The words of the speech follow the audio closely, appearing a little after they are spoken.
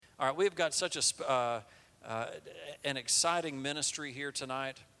All right, we've got such an exciting ministry here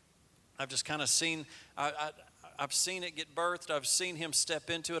tonight. I've just kind of seen, I've seen it get birthed. I've seen him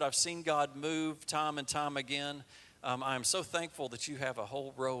step into it. I've seen God move time and time again. I'm so thankful that you have a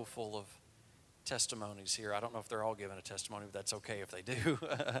whole row full of testimonies here. I don't know if they're all giving a testimony, but that's okay if they do.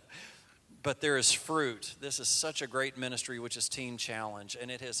 But there is fruit. This is such a great ministry, which is Teen Challenge, and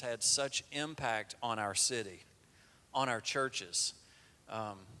it has had such impact on our city, on our churches.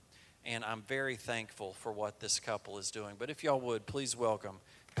 And I'm very thankful for what this couple is doing. But if y'all would, please welcome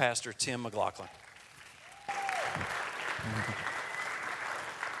Pastor Tim McLaughlin.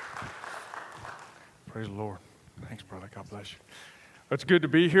 Praise the Lord. Thanks, brother. God bless you. It's good to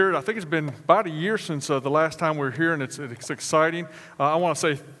be here. I think it's been about a year since the last time we were here, and it's exciting. I want to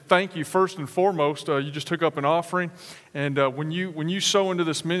say thank you first and foremost. You just took up an offering, and when you sow into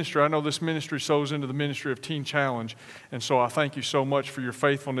this ministry, I know this ministry sows into the ministry of Teen Challenge, and so I thank you so much for your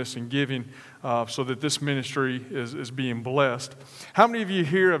faithfulness in giving so that this ministry is being blessed. How many of you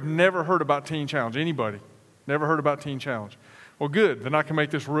here have never heard about Teen Challenge? Anybody? Never heard about Teen Challenge? Well, good. Then I can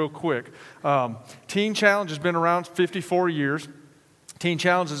make this real quick. Teen Challenge has been around 54 years. Teen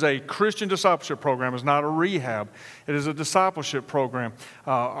Challenge is a Christian discipleship program. It's not a rehab. It is a discipleship program.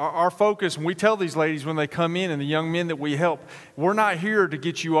 Our focus, and we tell these ladies when they come in and the young men that we help, we're not here to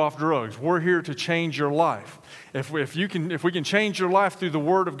get you off drugs. We're here to change your life. If we can change your life through the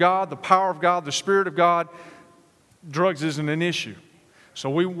Word of God, the power of God, the Spirit of God, drugs isn't an issue. So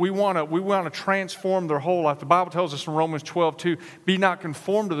we want to transform their whole life. The Bible tells us in Romans 12:2, be not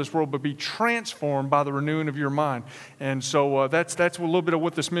conformed to this world, but be transformed by the renewing of your mind. And so that's a little bit of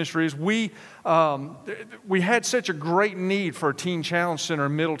what this ministry is. We had such a great need for a Teen Challenge Center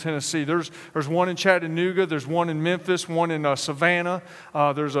in Middle Tennessee. There's one in Chattanooga, there's one in Memphis, one in Savannah.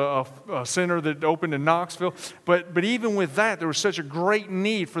 There's a center that opened in Knoxville. But even with that, there was such a great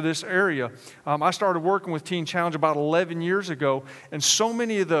need for this area. I started working with Teen Challenge about 11 years ago, and so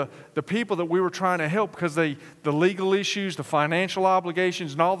many of the people that we were trying to help, because the legal issues, the financial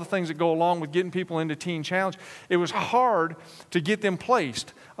obligations, and all the things that go along with getting people into Teen Challenge, it was hard to get them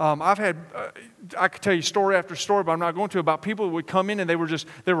placed. I could tell you story after story, but I'm not going to, about people that would come in and they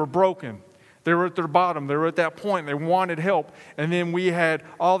were broken. They were at their bottom. They were at that point. They wanted help. And then we had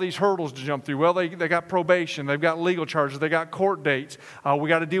all these hurdles to jump through. Well, they got probation. They've got legal charges. They got court dates. We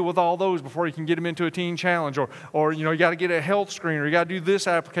got to deal with all those before you can get them into a Teen Challenge. Or you got to get a health screen, or you got to do this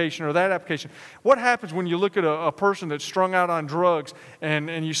application or that application. What happens when you look at a person that's strung out on drugs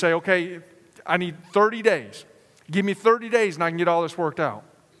and you say, okay, I need 30 days. Give me 30 days and I can get all this worked out.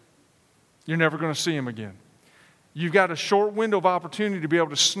 You're never going to see them again. You've got a short window of opportunity to be able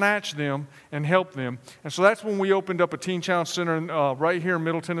to snatch them and help them. And so that's when we opened up a Teen Challenge Center right here in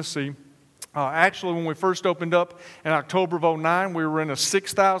Middle Tennessee. Actually, when we first opened up in October of 2009, we were in a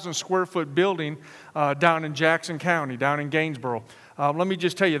 6,000 square foot building down in Jackson County, down in Gainesboro. Let me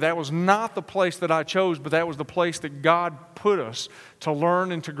just tell you, that was not the place that I chose, but that was the place that God put us to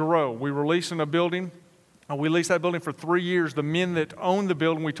learn and to grow. We were leasing a building. We leased that building for 3 years. The men that owned the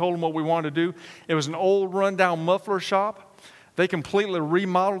building, we told them what we wanted to do. It was an old rundown muffler shop. They completely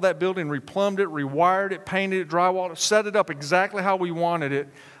remodeled that building, replumbed it, rewired it, painted it, drywalled it, set it up exactly how we wanted it.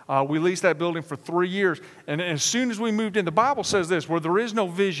 We leased that building for 3 years. And as soon as we moved in, the Bible says this, where there is no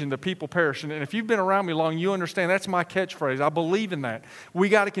vision, the people perish. And if you've been around me long, you understand that's my catchphrase. I believe in that. We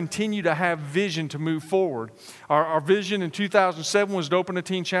got to continue to have vision to move forward. Our vision in 2007 was to open a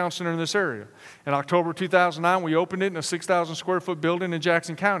Teen Challenge Center in this area. In October 2009, we opened it in a 6,000 square foot building in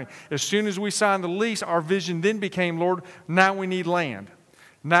Jackson County. As soon as we signed the lease, our vision then became, Lord, now we need land.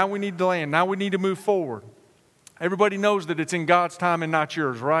 Now we need land. Now we need to move forward. Everybody knows that it's in God's time and not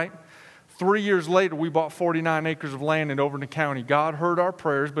yours, right? 3 years later, we bought 49 acres of land in Overton County. God heard our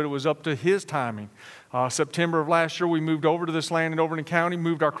prayers, but it was up to His timing. September of last year, we moved over to this land in Overton County,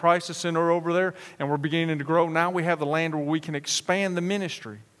 moved our crisis center over there, and we're beginning to grow. Now we have the land where we can expand the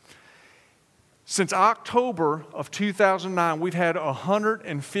ministry. Since October of 2009, we've had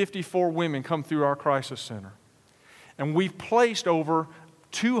 154 women come through our crisis center. And we've placed over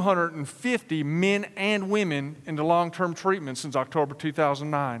 250 men and women into long-term treatment since October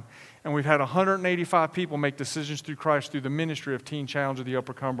 2009. And we've had 185 people make decisions through Christ through the ministry of Teen Challenge of the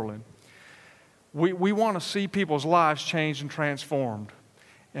Upper Cumberland. We want to see people's lives changed and transformed.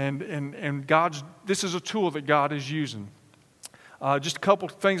 And this is a tool that God is using. Just a couple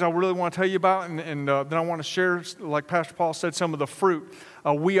of things I really want to tell you about, and then I want to share, like Pastor Paul said, some of the fruit.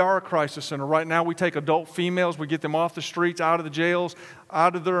 We are a crisis center. Right now we take adult females, we get them off the streets, out of the jails,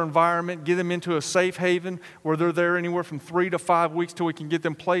 out of their environment, get them into a safe haven where they're there anywhere from 3 to 5 weeks till we can get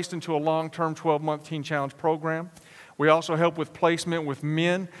them placed into a long-term 12-month Teen Challenge program. We also help with placement with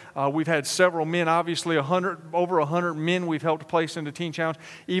men. We've had several men, obviously over 100 men we've helped place into Teen Challenge,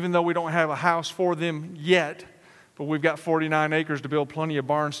 even though we don't have a house for them yet. But we've got 49 acres to build plenty of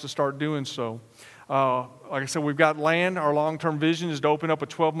barns to start doing so. Like I said, we've got land. Our long-term vision is to open up a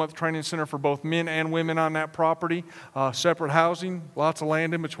 12-month training center for both men and women on that property. Separate housing, lots of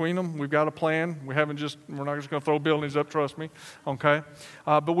land in between them. We've got a plan. We're not just going to throw buildings up, trust me. Okay?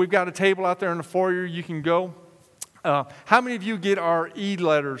 But we've got a table out there in the foyer you can go. How many of you get our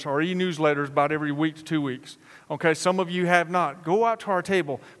e-letters, our e-newsletters about every week to 2 weeks? Okay, some of you have not. Go out to our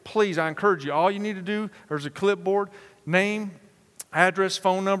table. Please, I encourage you. All you need to do, there's a clipboard, name, address,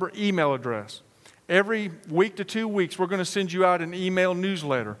 phone number, email address. Every week to 2 weeks, we're going to send you out an email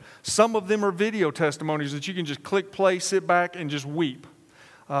newsletter. Some of them are video testimonies that you can just click play, sit back, and just weep.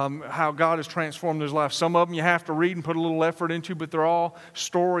 How God has transformed his life. Some of them you have to read and put a little effort into, but they're all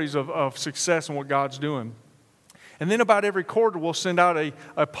stories of success and what God's doing. And then about every quarter, we'll send out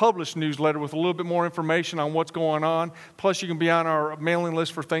a published newsletter with a little bit more information on what's going on. Plus, you can be on our mailing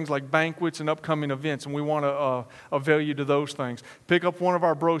list for things like banquets and upcoming events, and we want to avail you to those things. Pick up one of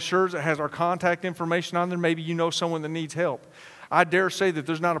our brochures that has our contact information on there. Maybe you know someone that needs help. I dare say that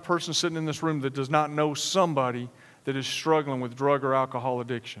there's not a person sitting in this room that does not know somebody that is struggling with drug or alcohol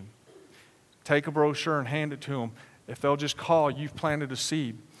addiction. Take a brochure and hand it to them. If they'll just call, you've planted a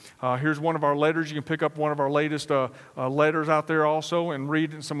seed. Here's one of our letters. You can pick up one of our latest letters out there also and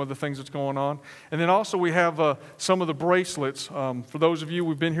read some of the things that's going on. And then also we have some of the bracelets. For those of you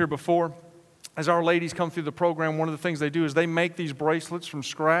who've been here before, as our ladies come through the program, one of the things they do is they make these bracelets from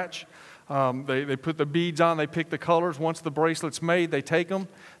scratch. They put the beads on, they pick the colors. Once the bracelet's made, they take them,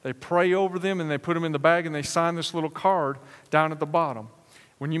 they pray over them, and they put them in the bag, and they sign this little card down at the bottom.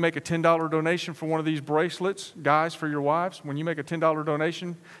 When you make a $10 donation for one of these bracelets, guys, for your wives, when you make a $10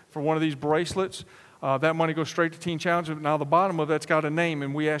 donation for one of these bracelets, that money goes straight to Teen Challenge. Now, the bottom of that's got a name,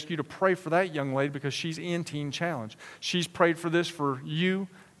 and we ask you to pray for that young lady because she's in Teen Challenge. She's prayed for this for you.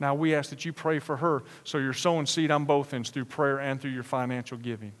 Now, we ask that you pray for her so you're sowing seed on both ends through prayer and through your financial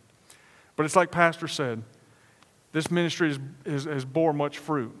giving. But it's like Pastor said, this ministry has bore much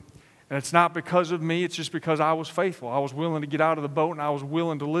fruit. And it's not because of me, it's just because I was faithful. I was willing to get out of the boat and I was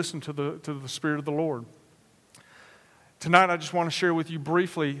willing to listen to the Spirit of the Lord. Tonight I just want to share with you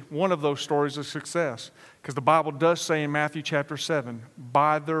briefly one of those stories of success. Because the Bible does say in Matthew chapter 7,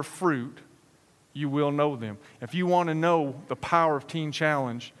 by their fruit you will know them. If you want to know the power of Teen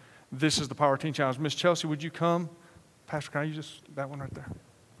Challenge, this is the power of Teen Challenge. Miss Chelsea, would you come? Pastor, can I use just that one right there?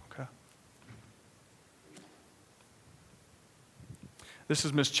 This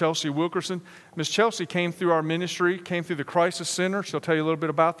is Miss Chelsea Wilkerson. Miss Chelsea came through our ministry, came through the Crisis Center. She'll tell you a little bit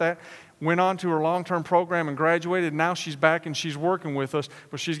about that. Went on to her long-term program and graduated. Now she's back and she's working with us,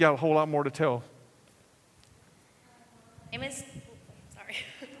 but she's got a whole lot more to tell. My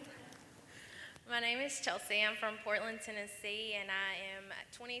name is Chelsea. I'm from Portland, Tennessee, and I am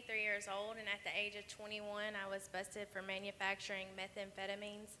 23 years old. And at the age of 21, I was busted for manufacturing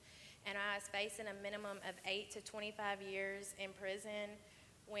methamphetamines. And I was facing a minimum of 8 to 25 years in prison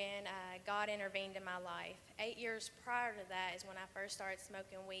when God intervened in my life. 8 years prior to that is when I first started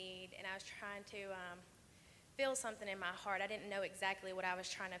smoking weed, and I was trying to feel something in my heart. I didn't know exactly what I was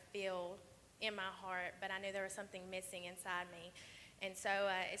trying to feel in my heart, but I knew there was something missing inside me. And so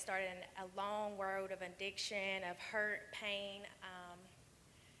it started a long road of addiction, of hurt, pain.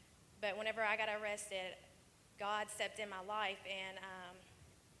 But whenever I got arrested, God stepped in my life, and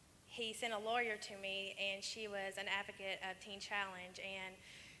He sent a lawyer to me, and she was an advocate of Teen Challenge, and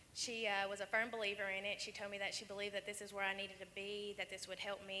she was a firm believer in it. She told me that she believed that this is where I needed to be, that this would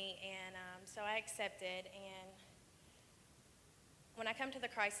help me, and so I accepted. And when I come to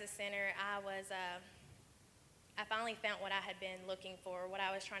the Crisis Center, I finally found what I had been looking for, what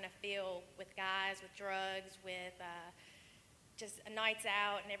I was trying to feel with guys, with drugs, with just nights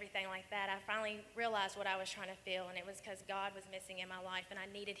out and everything like that. I finally realized what I was trying to feel, and it was because God was missing in my life, and I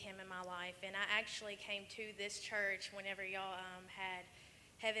needed Him in my life. And I actually came to this church whenever y'all had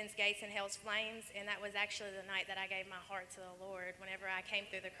Heaven's Gates and Hell's Flames, and that was actually the night that I gave my heart to the Lord whenever I came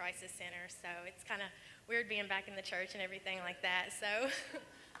through the Crisis Center. So it's kind of weird being back in the church and everything like that. So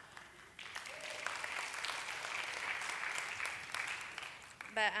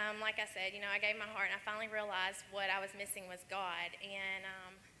But like I said, I gave my heart, and I finally realized what I was missing was God. And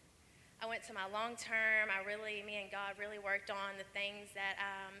I went to my long term. Me and God really worked on the things that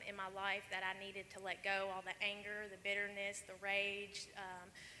in my life that I needed to let go, all the anger, the bitterness, the rage,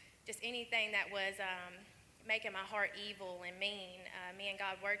 just anything that was making my heart evil and mean. Me and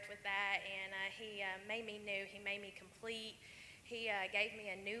God worked with that, and He made me new. He made me complete. He gave me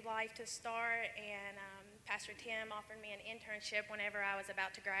a new life to start, and Pastor Tim offered me an internship whenever I was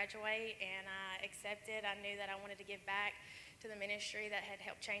about to graduate, and I accepted. I knew that I wanted to give back to the ministry that had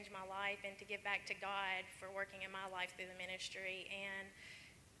helped change my life and to give back to God for working in my life through the ministry. And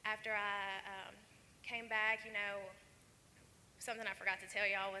after I came back, something I forgot to tell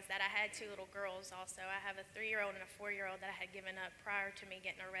y'all was that I had 2 little girls also. I have a 3-year-old and a 4-year-old that I had given up prior to me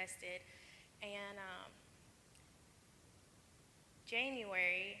getting arrested. And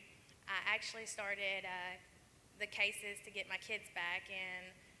January, I actually started the cases to get my kids back, and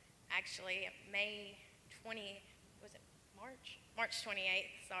actually March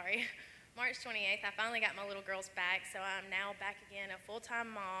 28th, sorry. March 28th, I finally got my little girls back, so I'm now back again, a full-time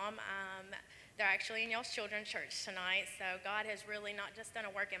mom. They're actually in y'all's children's church tonight, so God has really not just done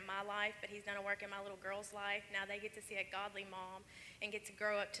a work in my life, but he's done a work in my little girl's life. Now they get to see a godly mom and get to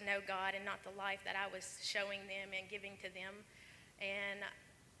grow up to know God and not the life that I was showing them and giving to them. And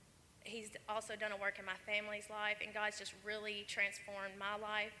he's also done a work in my family's life, and God's just really transformed my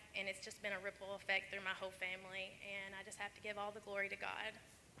life, and it's just been a ripple effect through my whole family, and I just have to give all the glory to God.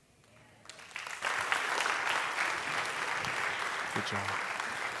 Good job.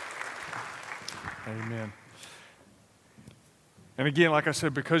 Amen. And again, like I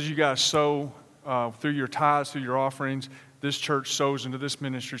said, because you guys sow through your tithes, through your offerings, this church sows into this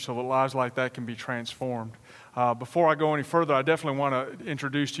ministry so that lives like that can be transformed. Before I go any further, I definitely want to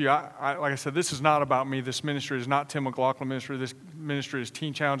introduce to you, like I said, this is not about me. This ministry is not Tim McLaughlin ministry. This ministry is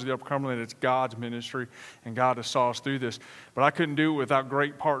Teen Challenge of the Upper Cumberland. It's God's ministry, and God has saw us through this. But I couldn't do it without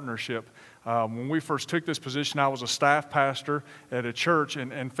great partnership. When we first took this position, I was a staff pastor at a church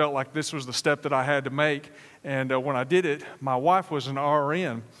and felt like this was the step that I had to make. And when I did it, my wife was an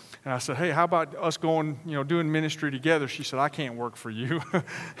RN. And I said, hey, how about us going, doing ministry together? She said, I can't work for you.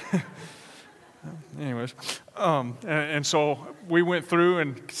 Anyways, and so we went through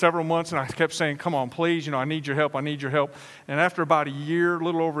and several months, and I kept saying, come on, please, I need your help, I need your help. And after about a year, a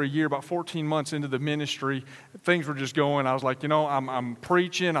little over a year, about 14 months into the ministry, things were just going. I was like, I'm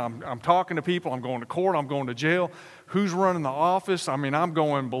preaching, I'm talking to people, I'm going to court, I'm going to jail. Who's running the office? I mean, I'm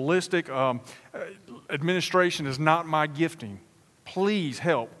going ballistic. Administration is not my gifting. Please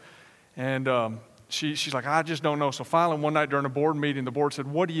help. And She's like, I just don't know. So finally, one night during a board meeting, the board said,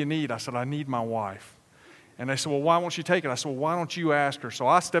 what do you need? I said, I need my wife. And they said, well, why won't you take it? I said, well, why don't you ask her? So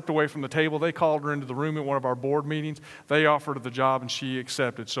I stepped away from the table. They called her into the room at one of our board meetings. They offered her the job, and she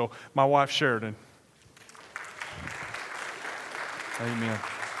accepted. So my wife, Sheridan. Amen.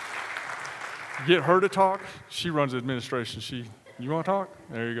 Get her to talk. She runs administration. You want to talk?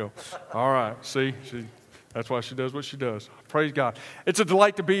 There you go. All right. See, that's why she does what she does. Praise God. It's a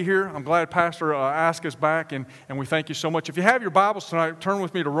delight to be here. I'm glad Pastor asked us back, and we thank you so much. If you have your Bibles tonight, turn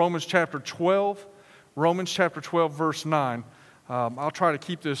with me to Romans chapter 12. Romans chapter 12, verse 9. I'll try to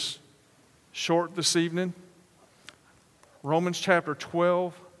keep this short this evening. Romans chapter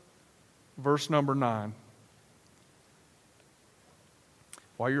 12, verse number 9.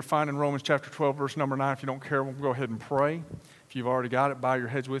 While you're finding Romans chapter 12, verse number 9, if you don't care, we'll go ahead and pray. If you've already got it, bow your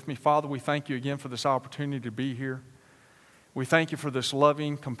heads with me. Father, we thank you again for this opportunity to be here. We thank you for this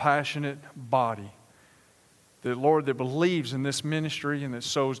loving, compassionate body that, Lord, that believes in this ministry and that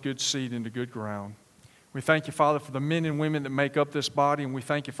sows good seed into good ground. We thank you, Father, for the men and women that make up this body, and we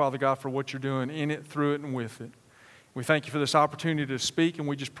thank you, Father God, for what you're doing in it, through it, and with it. We thank you for this opportunity to speak, and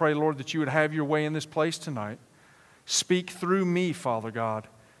we just pray, Lord, that you would have your way in this place tonight. Speak through me, Father God,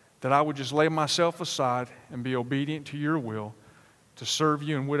 that I would just lay myself aside and be obedient to your will, to serve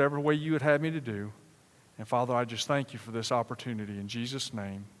you in whatever way you would have me to do. And Father, I just thank you for this opportunity. In Jesus'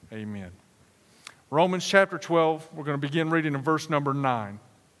 name, amen. Romans chapter 12, we're going to begin reading in verse number 9.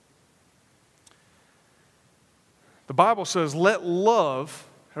 The Bible says, let love,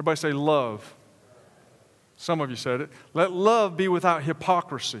 everybody say love. Some of you said it. Let love be without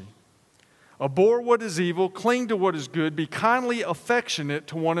hypocrisy. Abhor what is evil, cling to what is good, be kindly affectionate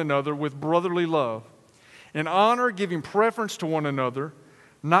to one another with brotherly love. In honor, giving preference to one another,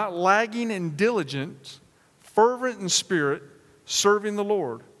 not lagging in diligence, fervent in spirit, serving the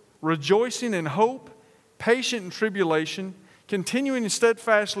Lord, rejoicing in hope, patient in tribulation, continuing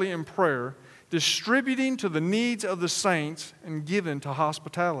steadfastly in prayer, distributing to the needs of the saints, and given to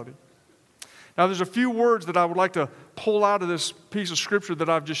hospitality. Now, there's a few words that I would like to pull out of this piece of scripture that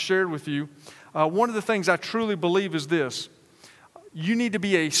I've just shared with you. One of the things I truly believe is this. You need to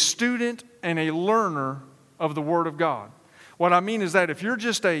be a student and a learner of the Word of God. What I mean is that if you're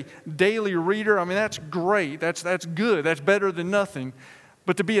just a daily reader, that's great, that's good, that's better than nothing.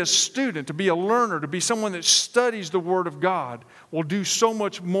 But to be a student, to be a learner, to be someone that studies the Word of God will do so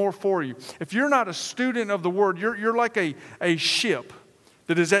much more for you. If you're not a student of the Word, you're like a ship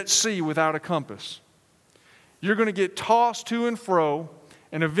that is at sea without a compass. You're going to get tossed to and fro,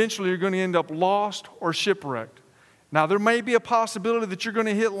 and eventually you're going to end up lost or shipwrecked. Now, there may be a possibility that you're going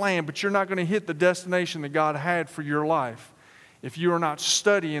to hit land, but you're not going to hit the destination that God had for your life if you are not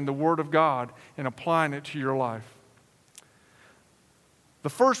studying the Word of God and applying it to your life. The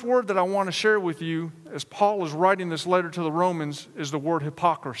first word that I want to share with you as Paul is writing this letter to the Romans is the word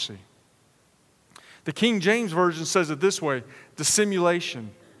hypocrisy. The King James Version says it this way, dissimulation.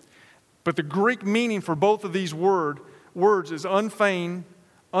 But the Greek meaning for both of these words is unfeigned,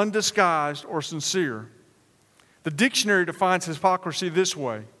 undisguised, or sincere. The dictionary defines hypocrisy this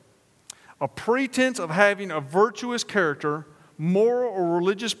way: a pretense of having a virtuous character, moral or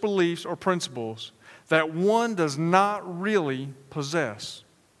religious beliefs or principles that one does not really possess.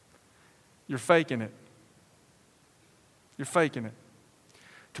 You're faking it. You're faking it.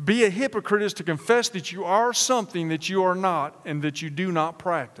 To be a hypocrite is to confess that you are something that you are not and that you do not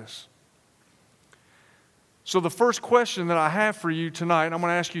practice. So the first question that I have for you tonight, I'm going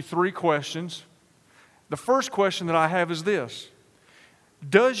to ask you 3 questions. The first question that I have is this: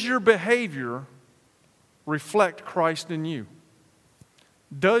 does your behavior reflect Christ in you?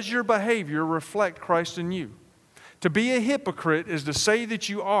 Does your behavior reflect Christ in you? To be a hypocrite is to say that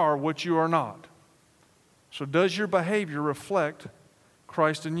you are what you are not. So does your behavior reflect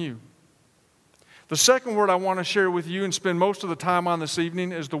Christ in you? The second word I want to share with you and spend most of the time on this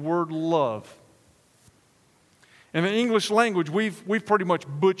evening is the word love. In the English language, we've pretty much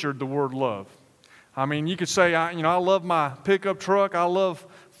butchered the word love. I mean, you could say, I love my pickup truck. I love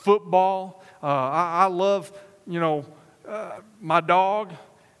football. I love, my dog.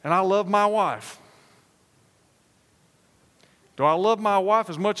 And I love my wife. Do I love my wife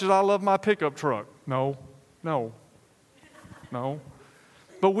as much as I love my pickup truck? No.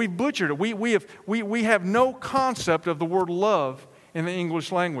 But we've butchered it. We have no concept of the word love in the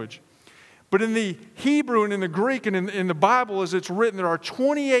English language. But in the Hebrew and in the Greek and in the Bible as it's written, there are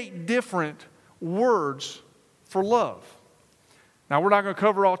 28 different words for love. Now, we're not going to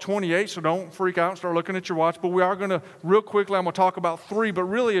cover all 28, so don't freak out and start looking at your watch. But we are going to, real quickly, I'm going to talk about 3, but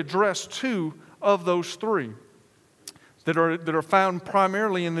really address 2 of those 3 that are found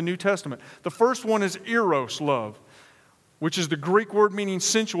primarily in the New Testament. The first one is eros love, which is the Greek word meaning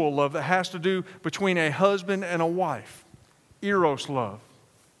sensual love that has to do between a husband and a wife. Eros love.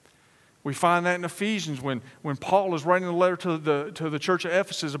 We find that in Ephesians when Paul is writing a letter to the church of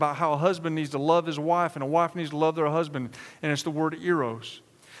Ephesus about how a husband needs to love his wife and a wife needs to love their husband, and it's the word eros.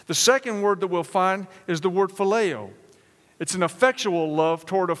 The second word that we'll find is the word phileo. It's an affectual love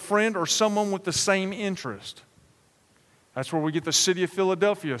toward a friend or someone with the same interest. That's where we get the city of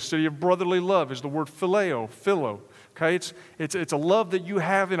Philadelphia, city of brotherly love, is the word phileo, philo. Okay, it's a love that you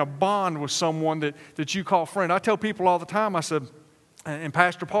have in a bond with someone that you call friend. I tell people all the time, I said, and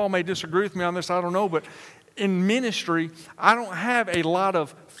Pastor Paul may disagree with me on this, I don't know, but in ministry, I don't have a lot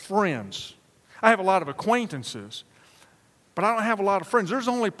of friends. I have a lot of acquaintances, but I don't have a lot of friends. There's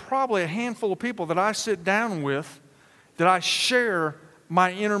only probably a handful of people that I sit down with that I share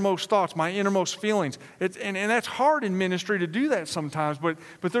my innermost thoughts, my innermost feelings. And that's hard in ministry to do that sometimes, but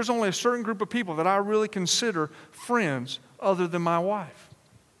there's only a certain group of people that I really consider friends other than my wife.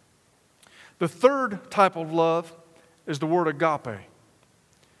 The third type of love is the word agape.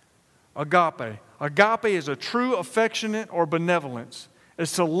 Agape. Agape is a true affectionate or benevolence.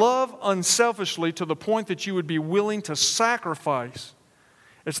 It's to love unselfishly to the point that you would be willing to sacrifice.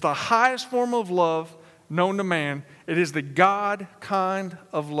 It's the highest form of love known to man. It is the God kind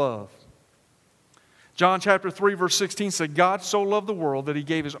of love. John chapter 3 verse 16 said, God so loved the world that He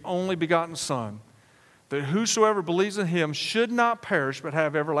gave His only begotten Son, that whosoever believes in Him should not perish but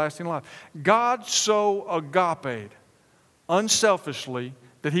have everlasting life. God so agape'd, unselfishly,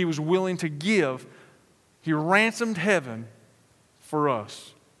 that He was willing to give. He ransomed heaven for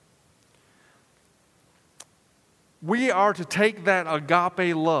us. We are to take that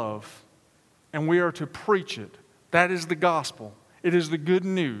agape love and we are to preach it. That is the gospel. It is the good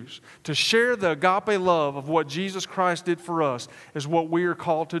news. To share the agape love of what Jesus Christ did for us is what we are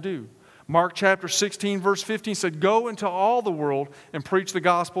called to do. Mark chapter 16 verse 15 said, go into all the world and preach the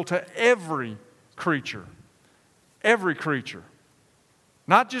gospel to every creature. Every creature.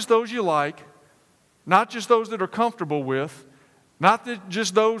 Not just those you like, not just those that are comfortable with, not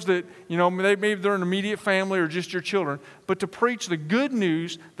just those that, maybe they're an immediate family or just your children, but to preach the good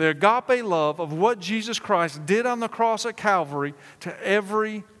news, the agape love of what Jesus Christ did on the cross at Calvary to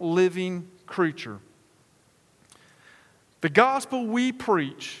every living creature. The gospel we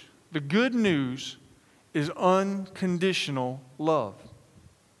preach, the good news, is unconditional love.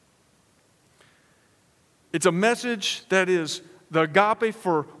 It's a message that is The agape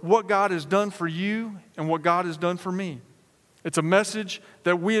for what God has done for you and what God has done for me. It's a message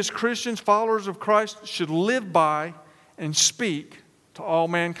that we as Christians, followers of Christ, should live by and speak to all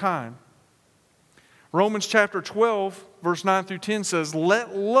mankind. Romans chapter 12, verse 9 through 10 says,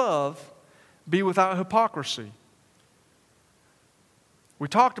 "Let love be without hypocrisy." We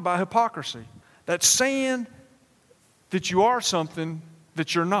talked about hypocrisy. That's saying that you are something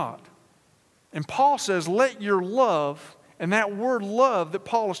that you're not. And Paul says, let your love, and that word love that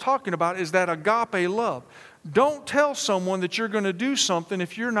Paul is talking about is that agape love. Don't tell someone that you're going to do something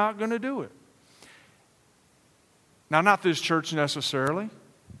if you're not going to do it. Now, not this church necessarily,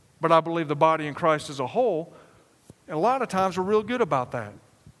 but I believe the body in Christ as a whole, and a lot of times we're real good about that.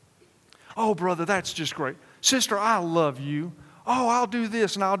 Oh, brother, that's just great. Sister, I love you. Oh, I'll do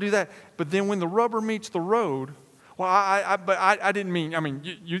this and I'll do that. But then when the rubber meets the road, well, I didn't mean,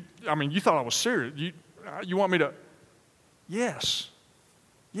 you thought I was serious. You want me to? Yes.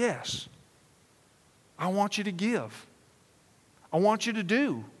 I want you to give. I want you to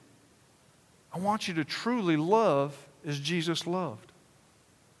do. I want you to truly love as Jesus loved.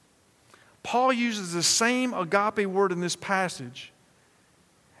 Paul uses the same agape word in this passage.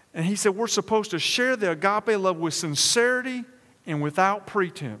 And he said we're supposed to share the agape love with sincerity and without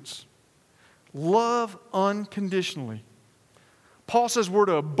pretense. Love unconditionally. Paul says we're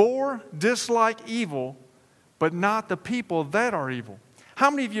to abhor, dislike evil, but not the people that are evil. How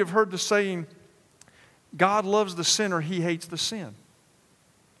many of you have heard the saying, God loves the sinner, he hates the sin?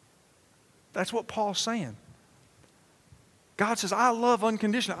 That's what Paul's saying. God says, I love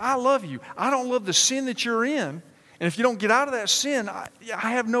unconditionally. I love you. I don't love the sin that you're in. And if you don't get out of that sin, I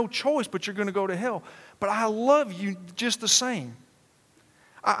have no choice, but you're going to go to hell. But I love you just the same.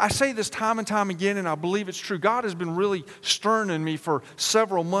 I say this time and time again, and I believe it's true. God has been really stern in me for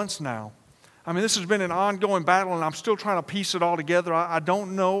several months now. I mean, this has been an ongoing battle, and I'm still trying to piece it all together. I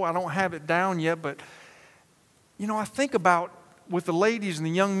don't know. I don't have it down yet. But, I think about with the ladies and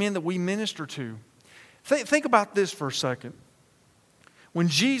the young men that we minister to. Think about this for a second. When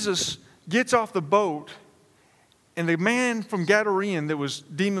Jesus gets off the boat, and the man from Gadarene that was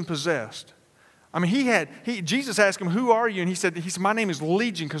demon-possessed, Jesus asked him, who are you? And he said, my name is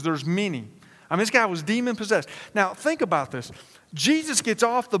Legion because there's many. This guy was demon-possessed. Now, think about this. Jesus gets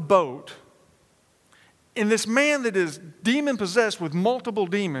off the boat, and this man that is demon-possessed with multiple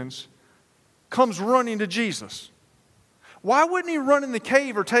demons comes running to Jesus. Why wouldn't he run in the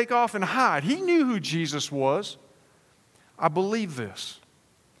cave or take off and hide? He knew who Jesus was. I believe this.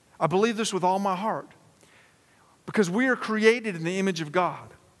 I believe this with all my heart. Because we are created in the image of God.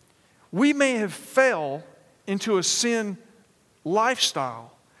 We may have fell into a sin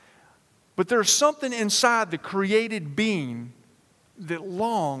lifestyle, but there's something inside the created being that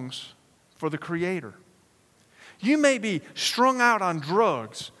longs for the Creator. You may be strung out on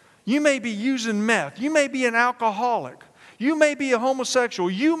drugs. You may be using meth. You may be an alcoholic. You may be a homosexual.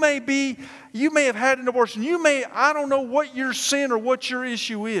 You may have had an abortion. I don't know what your sin or what your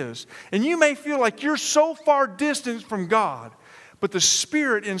issue is. And you may feel like you're so far distant from God. But the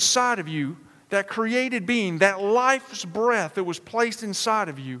Spirit inside of you, that created being, that life's breath that was placed inside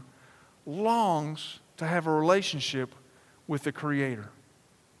of you, longs to have a relationship with the Creator.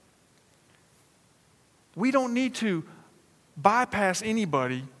 We don't need to bypass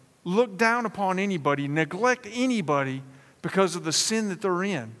anybody, look down upon anybody, neglect anybody because of the sin that they're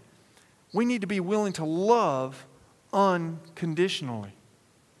in. We need to be willing to love unconditionally.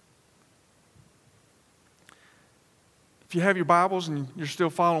 If you have your Bibles and you're still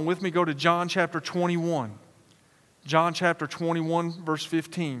following with me, go to John chapter 21. John chapter 21, verse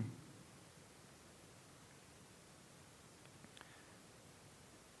 15.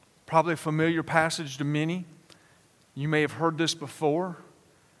 Probably a familiar passage to many. You may have heard this before.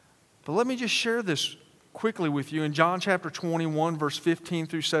 But let me just share this quickly with you in John chapter 21, verse 15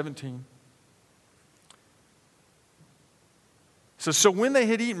 through 17. It says, so when they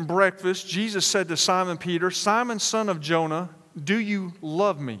had eaten breakfast, Jesus said to Simon Peter, Simon, son of Jonah, do you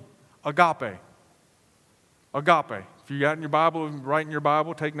love me? Agape. Agape. If you got in your Bible, write in your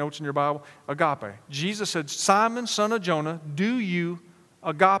Bible, take notes in your Bible. Agape. Jesus said, Simon, son of Jonah, do you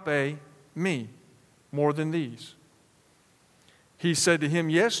agape me more than these? He said to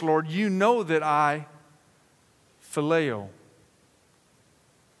him, yes, Lord, you know that I phileo.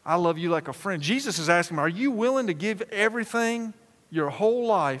 I love you like a friend. Jesus is asking him, are you willing to give everything, your whole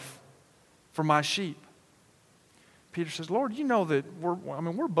life, for my sheep? Peter says, Lord, you know that we're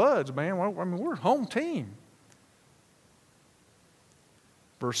buds, man. We're a home team.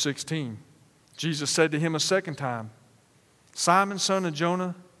 Verse 16, Jesus said to him a second time, Simon, son of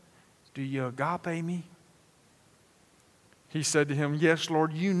Jonah, do you agape me? He said to him, yes,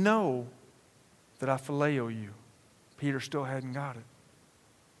 Lord, you know that I phileo you. Peter still hadn't got it.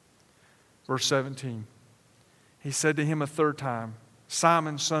 Verse 17. He said to him a third time,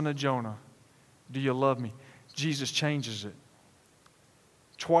 Simon, son of Jonah, do you love me? Jesus changes it.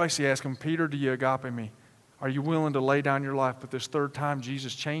 Twice he asked him, Peter, do you agape me? Are you willing to lay down your life? But this third time,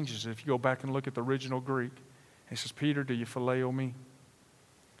 Jesus changes it. If you go back and look at the original Greek, he says, Peter, do you phileo me?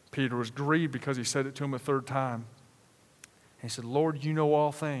 Peter was grieved because he said it to him a third time. He said, Lord, you know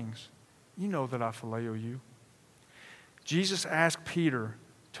all things. You know that I phileo you. Jesus asked Peter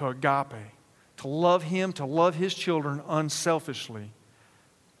to agape, to love him, to love his children unselfishly.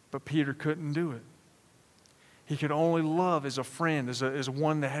 But Peter couldn't do it. He could only love as a friend, as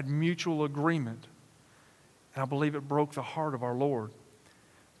one that had mutual agreement. And I believe it broke the heart of our Lord.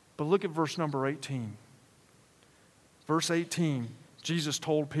 But look at verse number 18. Verse 18, Jesus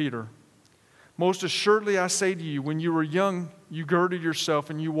told Peter, most assuredly I say to you, when you were young, you girded yourself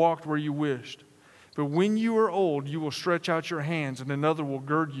and you walked where you wished. But when you are old, you will stretch out your hands and another will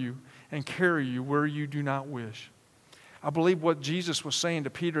gird you and carry you where you do not wish. I believe what Jesus was saying to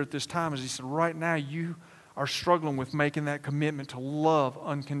Peter at this time is he said, right now you are struggling with making that commitment to love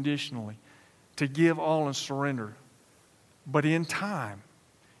unconditionally, to give all and surrender. But in time,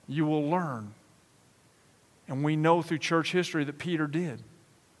 you will learn. And we know through church history that Peter did.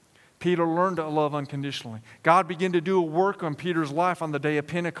 Peter learned to love unconditionally. God began to do a work on Peter's life on the day of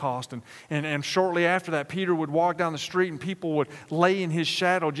Pentecost. And shortly after that, Peter would walk down the street and people would lay in his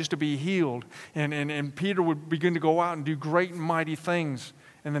shadow just to be healed. And Peter would begin to go out and do great and mighty things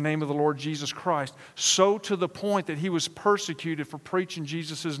in the name of the Lord Jesus Christ. So to the point that he was persecuted for preaching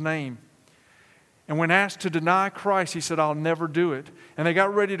Jesus' name. And when asked to deny Christ, he said, I'll never do it. And they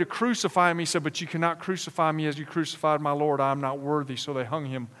got ready to crucify him. He said, but you cannot crucify me as you crucified my Lord. I am not worthy. So they hung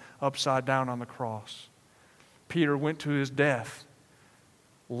him upside down on the cross. Peter went to his death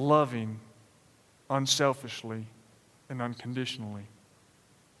loving unselfishly and unconditionally.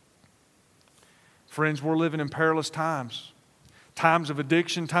 Friends, we're living in perilous times. Times of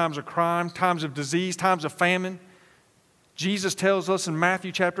addiction, times of crime, times of disease, times of famine. Jesus tells us in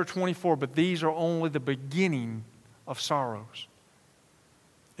Matthew chapter 24, but these are only the beginning of sorrows.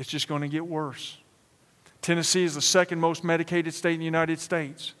 It's just going to get worse. Tennessee is the second most medicated state in the United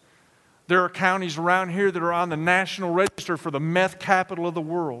States. There are counties around here that are on the national register for the meth capital of the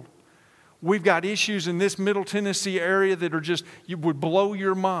world. We've got issues in this Middle Tennessee area that are just, you would blow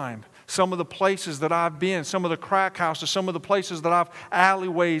your mind. Some of the places that I've been, some of the crack houses, some of the places that I've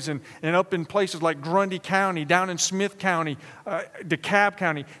alleyways and up in places like Grundy County, down in Smith County, DeKalb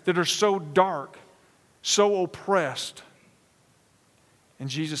County, that are so dark, so oppressed. And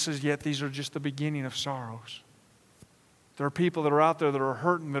Jesus says, yet these are just the beginning of sorrows. There are people that are out there that are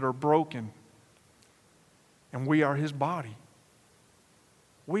hurting, that are broken. And we are His body.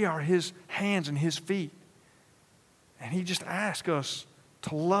 We are His hands and His feet. And He just asks us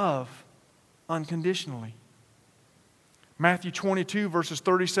to love unconditionally. Matthew 22, verses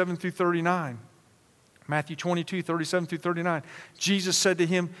 37 through 39. Matthew 22, 37 through 39. Jesus said to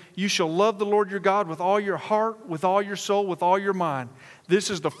him, you shall love the Lord your God with all your heart, with all your soul, with all your mind.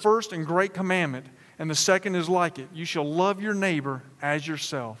 This is the first and great commandment, and the second is like it. You shall love your neighbor as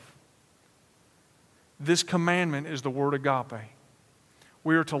yourself. This commandment is the word agape.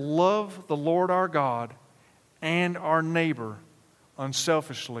 We are to love the Lord our God and our neighbor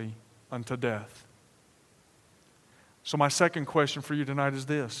unselfishly unto death. So my second question for you tonight is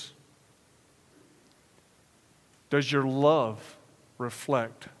this. Does your love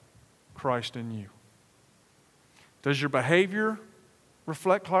reflect Christ in you? Does your behavior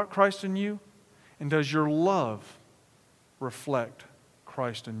reflect Christ in you? And does your love reflect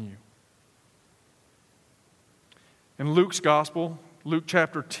Christ in you? In Luke's Gospel, Luke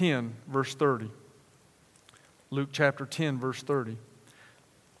chapter 10, verse 30. Luke chapter 10, verse 30.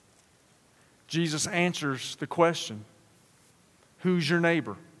 Jesus answers the question, who's your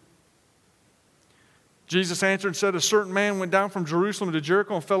neighbor? Jesus answered and said, a certain man went down from Jerusalem to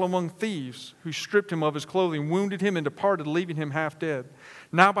Jericho and fell among thieves, who stripped him of his clothing, wounded him, and departed, leaving him half dead.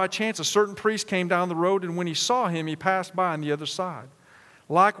 Now by chance a certain priest came down the road, and when he saw him, he passed by on the other side.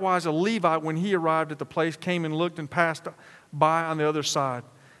 Likewise a Levite, when he arrived at the place, came and looked and passed by on the other side.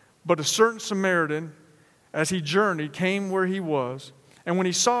 But a certain Samaritan, as he journeyed, came where he was, and when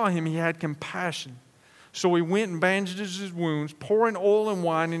he saw him, he had compassion. So he went and bandaged his wounds, pouring oil and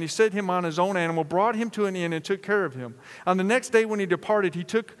wine, and he set him on his own animal, brought him to an inn, and took care of him. On the next day when he departed, he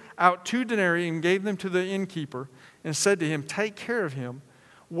took out 2 denarii and gave them to the innkeeper, and said to him, take care of him.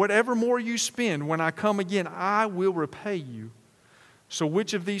 Whatever more you spend, when I come again, I will repay you. So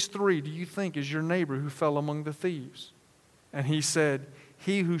which of these 3 do you think is your neighbor who fell among the thieves? And he said,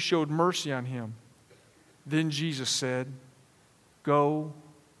 he who showed mercy on him. Then Jesus said, go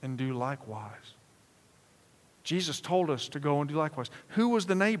and do likewise. Jesus told us to go and do likewise. Who was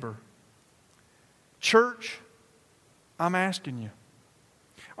the neighbor? Church, I'm asking you,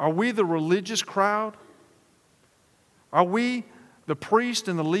 are we the religious crowd? Are we the priest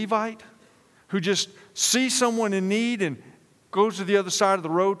and the Levite who just see someone in need and goes to the other side of the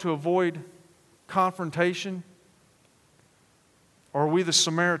road to avoid confrontation? Or are we the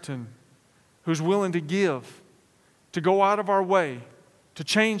Samaritan who's willing to give, to go out of our way, to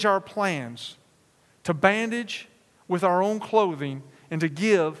change our plans, to bandage with our own clothing, and to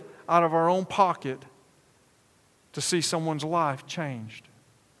give out of our own pocket to see someone's life changed?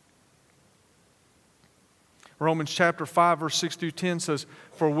 Romans chapter 5, verse 6 through 10 says,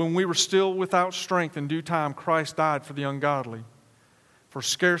 for when we were still without strength, in due time Christ died for the ungodly. For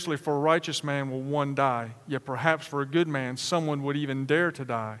scarcely for a righteous man will one die, yet perhaps for a good man someone would even dare to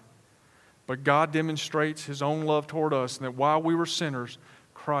die. But God demonstrates His own love toward us, and that while we were sinners,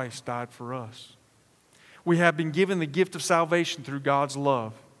 Christ died for us. We have been given the gift of salvation through God's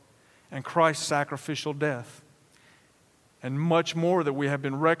love and Christ's sacrificial death, and much more that we have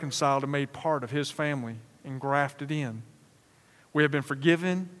been reconciled and made part of His family and grafted in. We have been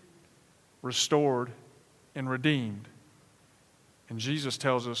forgiven, restored, and redeemed. And Jesus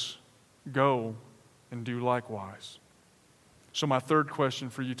tells us, go and do likewise. So my third question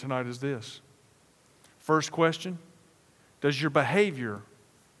for you tonight is this. First question, does your behavior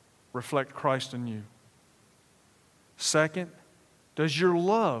reflect Christ in you? Second, does your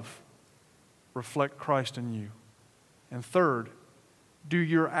love reflect Christ in you? And third, do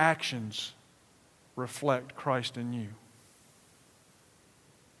your actions reflect Christ in you?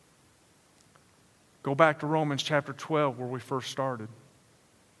 Go back to Romans chapter 12 where we first started.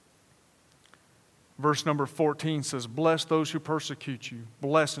 Verse number 14 says, bless those who persecute you.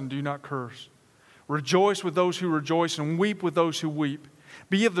 Bless and do not curse. Rejoice with those who rejoice and weep with those who weep.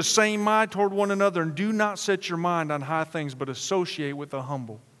 Be of the same mind toward one another, and do not set your mind on high things, but associate with the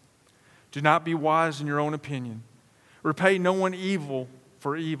humble. Do not be wise in your own opinion. Repay no one evil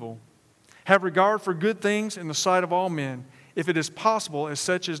for evil. Have regard for good things in the sight of all men. If it is possible, as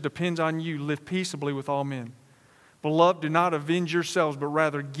such as depends on you, live peaceably with all men. Beloved, do not avenge yourselves, but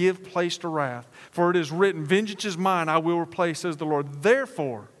rather give place to wrath. For it is written, vengeance is mine, I will repay, says the Lord.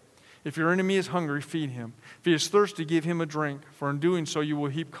 Therefore, if your enemy is hungry, feed him. If he is thirsty, give him a drink. For in doing so, you will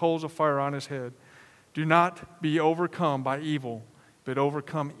heap coals of fire on his head. Do not be overcome by evil, but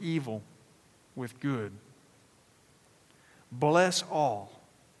overcome evil with good. Bless all,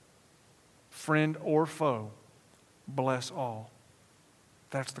 friend or foe. Bless all.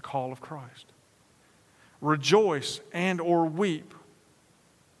 That's the call of Christ. Rejoice and or weep,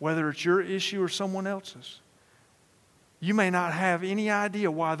 whether it's your issue or someone else's. You may not have any idea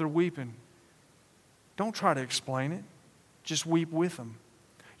why they're weeping. Don't try to explain it. Just weep with them.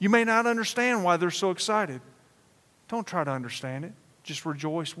 You may not understand why they're so excited. Don't try to understand it. Just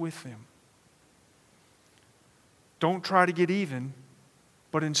rejoice with them. Don't try to get even,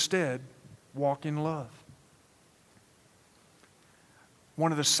 but instead walk in love.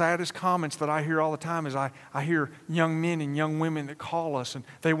 One of the saddest comments that I hear all the time is I hear young men and young women that call us and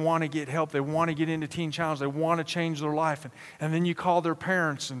they want to get help. They want to get into Teen Challenge. They want to change their life. And then you call their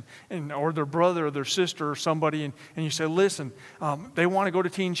parents or their brother or their sister or somebody and you say, listen, they want to go to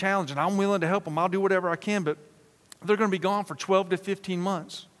Teen Challenge and I'm willing to help them. I'll do whatever I can, but they're going to be gone for 12 to 15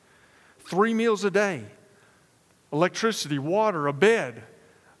 months. 3 meals a day, electricity, water, a bed.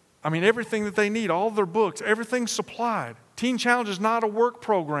 I mean, everything that they need, all their books, everything's supplied. Teen Challenge is not a work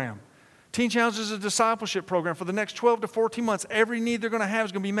program. Teen Challenge is a discipleship program. For the next 12 to 14 months, every need they're going to have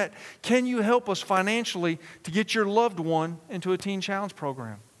is going to be met. Can you help us financially to get your loved one into a Teen Challenge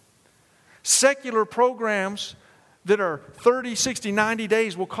program? Secular programs that are 30, 60, 90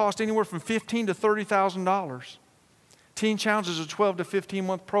 days will cost anywhere from $15,000 to $30,000. Teen Challenge is a 12 to 15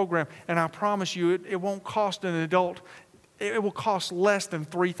 month program, and I promise you it won't cost an adult. It will cost less than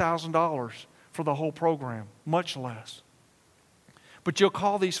 $3,000 for the whole program, much less. But you'll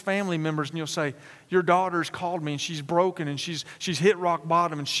call these family members and you'll say, your daughter's called me and she's broken and she's hit rock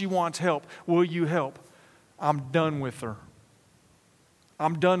bottom and she wants help. Will you help? I'm done with her.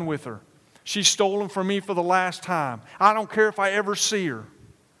 I'm done with her. She's stolen from me for the last time. I don't care if I ever see her.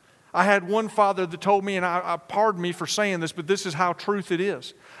 I had one father that told me, and I pardon me for saying this, but this is how truth it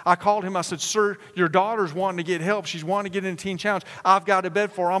is. I called him, I said, sir, your daughter's wanting to get help. She's wanting to get into Teen Challenge. I've got a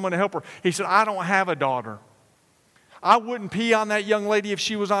bed for her. I'm going to help her. He said, I don't have a daughter. I wouldn't pee on that young lady if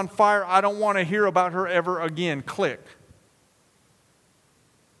she was on fire. I don't want to hear about her ever again. Click.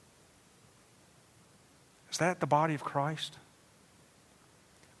 Is that the body of Christ?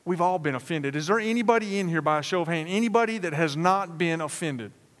 We've all been offended. Is there anybody in here, by a show of hands, anybody that has not been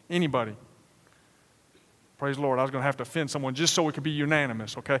offended? Anybody? Praise the Lord. I was going to have to offend someone just so we could be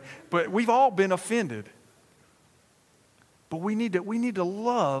unanimous, okay? But we've all been offended. But we need to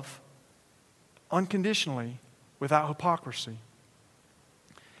love unconditionally without hypocrisy.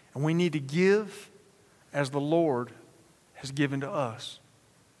 And we need to give as the Lord has given to us.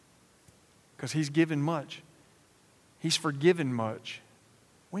 Because He's given much. He's forgiven much.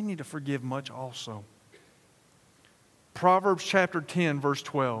 We need to forgive much also. Proverbs chapter 10, verse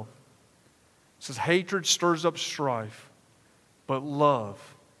 12. It says, hatred stirs up strife, but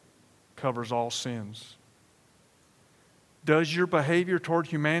love covers all sins. Does your behavior toward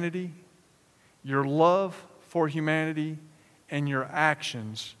humanity, your love for humanity, and your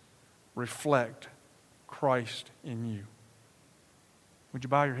actions reflect Christ in you? Would you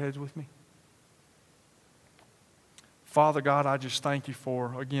bow your heads with me? Father God, I just thank you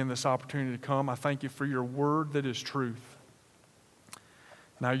for, again, this opportunity to come. I thank you for your word that is truth.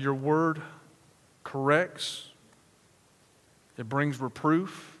 Now, your word corrects. It brings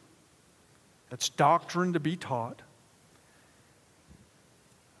reproof. It's doctrine to be taught.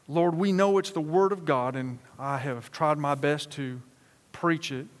 Lord, we know it's the Word of God, and I have tried my best to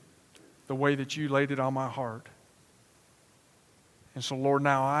preach it the way that you laid it on my heart. And so, Lord,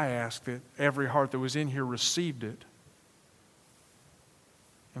 now I ask that every heart that was in here received it.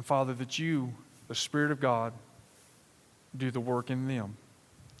 And, Father, that you, the Spirit of God, do the work in them,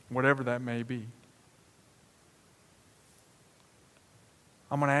 whatever that may be.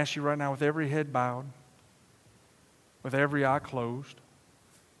 I'm going to ask you right now, with every head bowed, with every eye closed,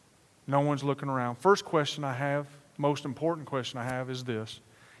 no one's looking around. First question I have, most important question I have is this.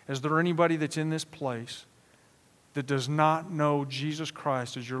 Is there anybody that's in this place that does not know Jesus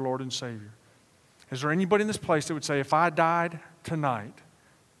Christ as your Lord and Savior? Is there anybody in this place that would say, if I died tonight,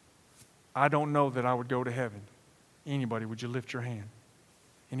 I don't know that I would go to heaven? Anybody, would you lift your hand?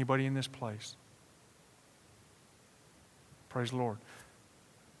 Anybody in this place? Praise the Lord.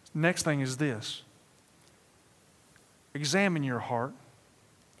 Next thing is this. Examine your heart.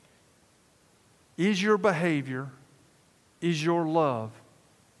 Is your behavior, is your love,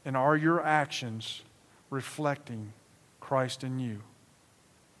 and are your actions reflecting Christ in you?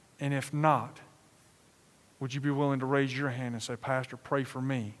 And if not, would you be willing to raise your hand and say, Pastor, pray for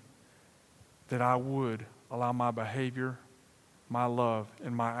me that I would allow my behavior, my love,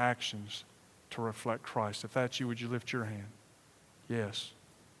 and my actions to reflect Christ? If that's you, would you lift your hand? Yes.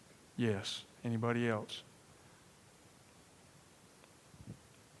 Yes. Anybody else?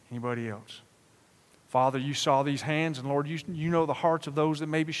 Anybody else? Father, you saw these hands, and Lord, you know the hearts of those that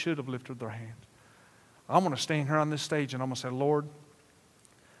maybe should have lifted their hands. I'm going to stand here on this stage and I'm going to say, Lord,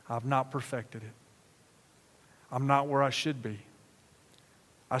 I've not perfected it. I'm not where I should be.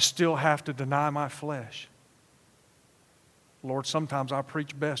 I still have to deny my flesh. Lord, sometimes I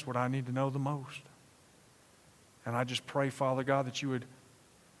preach best what I need to know the most. And I just pray, Father God, that you would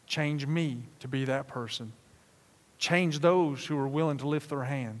change me to be that person. Change those who are willing to lift their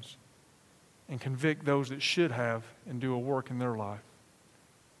hands and convict those that should have and do a work in their life.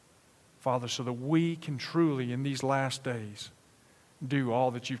 Father, so that we can truly, in these last days, do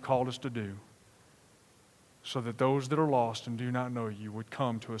all that you've called us to do, so that those that are lost and do not know you would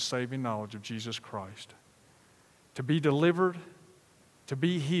come to a saving knowledge of Jesus Christ, to be delivered, to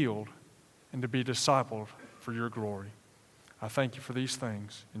be healed, and to be discipled for your glory. I thank you for these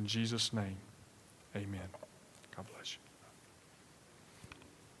things. In Jesus' name, amen. God bless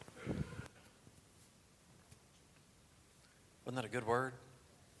you. Wasn't that a good word?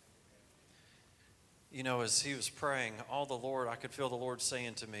 You know, as he was praying, I could feel the Lord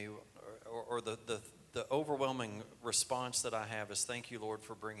saying to me, or the overwhelming response that I have is, thank you, Lord,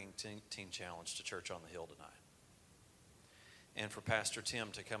 for bringing Teen Challenge to Church on the Hill tonight. And for Pastor Tim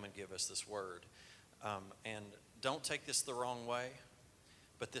to come and give us this word. And don't take this the wrong way,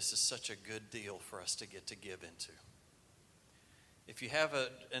 but this is such a good deal for us to get to give into. If you have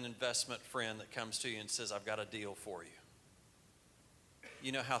an investment friend that comes to you and says, I've got a deal for you,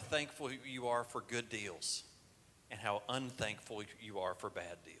 you know how thankful you are for good deals and how unthankful you are for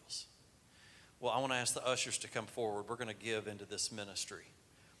bad deals. Well, I want to ask the ushers to come forward. We're going to give into this ministry,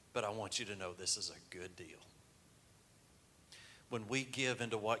 but I want you to know this is a good deal. When we give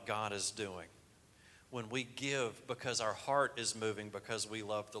into what God is doing, when we give because our heart is moving because we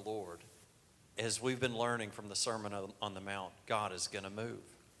love the Lord, as we've been learning from the Sermon on the Mount, God is going to move.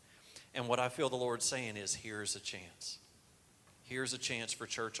 And what I feel the Lord saying is, here's a chance. Here's a chance for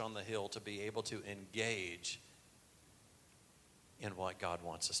Church on the Hill to be able to engage in what God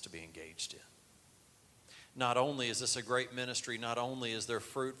wants us to be engaged in. Not only is this a great ministry, not only is there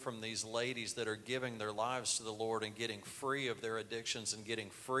fruit from these ladies that are giving their lives to the Lord and getting free of their addictions and getting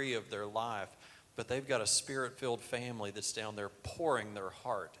free of their life, but they've got a Spirit-filled family that's down there pouring their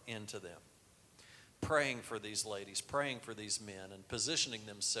heart into them, praying for these ladies, praying for these men, and positioning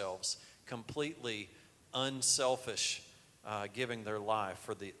themselves completely unselfish, giving their life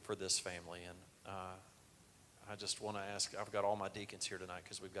for this family. And I just want to ask, I've got all my deacons here tonight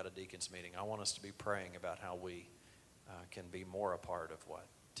because we've got a deacons meeting. I want us to be praying about how we can be more a part of what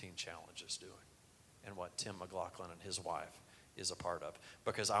Teen Challenge is doing and what Tim McLaughlin and his wife is a part of,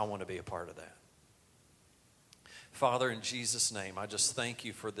 because I want to be a part of that. Father, in Jesus' name, I just thank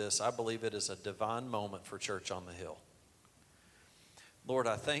you for this. I believe it is a divine moment for Church on the Hill. Lord,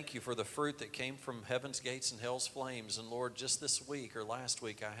 I thank you for the fruit that came from Heaven's Gates and Hell's Flames. And Lord, just this week or last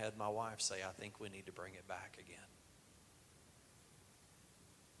week, I had my wife say, I think we need to bring it back again.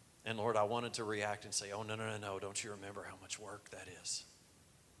 And Lord, I wanted to react and say, oh, no, don't you remember how much work that is?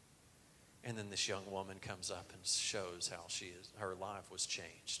 And then this young woman comes up and shows how her life was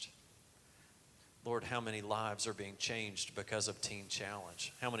changed. Lord, how many lives are being changed because of Teen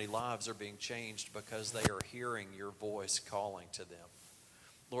Challenge? How many lives are being changed because they are hearing your voice calling to them?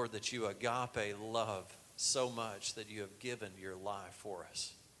 Lord, that you agape love so much that you have given your life for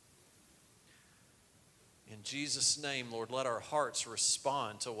us. In Jesus' name, Lord, let our hearts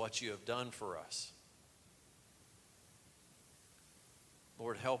respond to what you have done for us.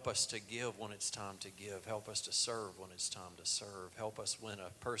 Lord, help us to give when it's time to give. Help us to serve when it's time to serve. Help us when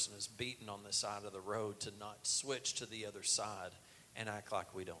a person is beaten on the side of the road to not switch to the other side and act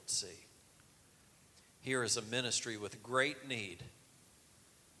like we don't see. Here is a ministry with great need.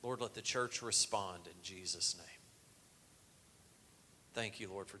 Lord, let the church respond in Jesus' name. Thank you,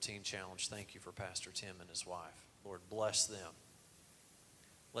 Lord, for Teen Challenge. Thank you for Pastor Tim and his wife. Lord, bless them.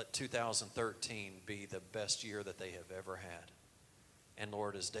 Let 2013 be the best year that they have ever had. And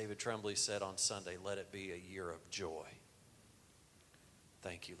Lord, as David Tremblay said on Sunday, let it be a year of joy.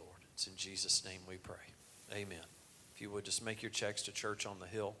 Thank you, Lord. It's in Jesus' name we pray. Amen. If you would just make your checks to Church on the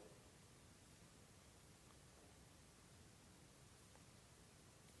Hill.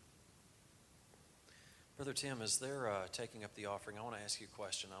 Brother Tim, as they're taking up the offering, I want to ask you a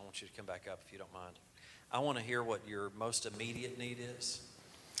question. I want you to come back up if you don't mind. I want to hear what your most immediate need is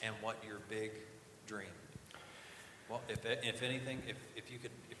and what your big dream. Well, if anything, if you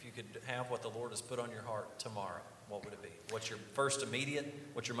could have what the Lord has put on your heart tomorrow, what would it be? What's your most immediate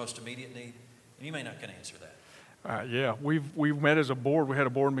need? And you may not can answer that. Yeah, we've met as a board. We had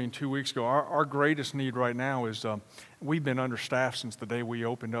a board meeting 2 weeks ago. Our greatest need right now is we've been understaffed since the day we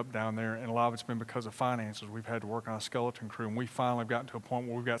opened up down there, and a lot of it's been because of finances. We've had to work on a skeleton crew, and we finally gotten to a point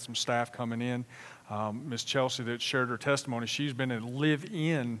where we've got some staff coming in. Miss Chelsea that shared her testimony, she's been a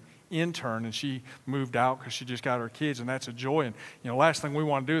live-in intern, and she moved out because she just got her kids, and that's a joy. And last thing we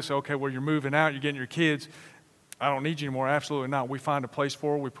want to do is say, okay, well, you're moving out, you're getting your kids. I don't need you anymore. Absolutely not. We find a place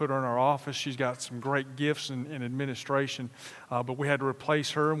for her. We put her in our office. She's got some great gifts in administration, but we had to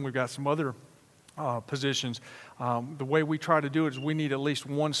replace her, and we've got some other positions. The way we try to do it is we need at least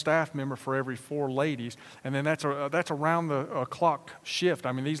one staff member for every 4 ladies, and then that's around the clock shift.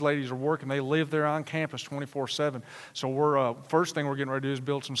 I mean, these ladies are working. They live there on campus 24/7. So we're first thing we're getting ready to do is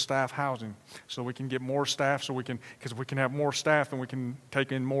build some staff housing so we can get more staff. Because if we can have more staff, then we can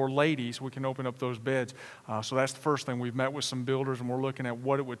take in more ladies. We can open up those beds. So that's the first thing. We've met with some builders, and we're looking at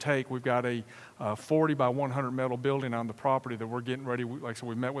what it would take. We've got a 40 by 100 metal building on the property that we're getting ready. Like I said,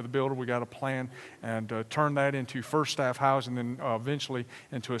 we met with the builder. We got a plan and turn that into first staff housing, then eventually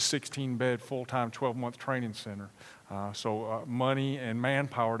into a 16-bed full-time 12-month training center. So money and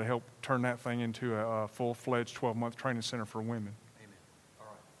manpower to help turn that thing into a full-fledged 12-month training center for women. Amen. All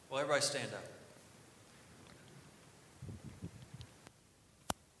right. Well, everybody stand up.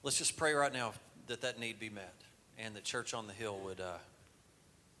 Let's just pray right now that need be met and that Church on the Hill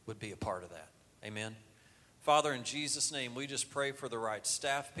would be a part of that. Amen. Father, in Jesus' name, we just pray for the right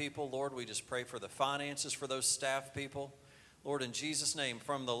staff people. Lord, we just pray for the finances for those staff people. Lord, in Jesus' name,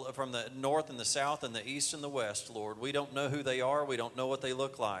 from the north and the south and the east and the west, Lord, we don't know who they are. We don't know what they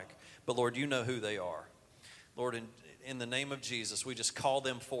look like. But, Lord, you know who they are. Lord, in the name of Jesus, we just call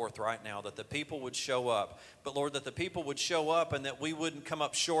them forth right now, that the people would show up. But, Lord, that the people would show up and that we wouldn't come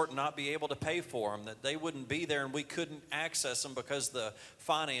up short and not be able to pay for them, that they wouldn't be there and we couldn't access them because the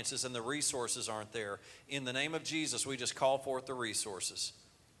finances and the resources aren't there. In the name of Jesus, we just call forth the resources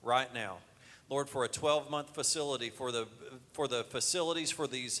right now. Lord, for a 12-month facility, for the facilities for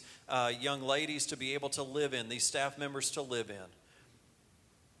these young ladies to be able to live in, these staff members to live in.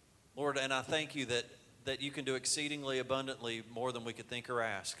 Lord, and I thank you that you can do exceedingly abundantly more than we could think or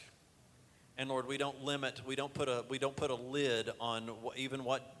ask. And Lord, we don't put a lid on even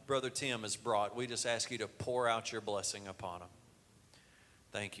what Brother Tim has brought. We just ask you to pour out your blessing upon him.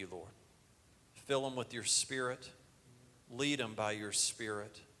 Thank you, Lord. Fill them with your Spirit. Lead them by your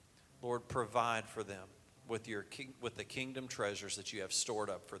Spirit. Lord, provide for them with the kingdom treasures that you have stored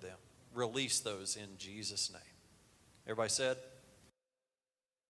up for them. Release those in Jesus' name. Everybody said?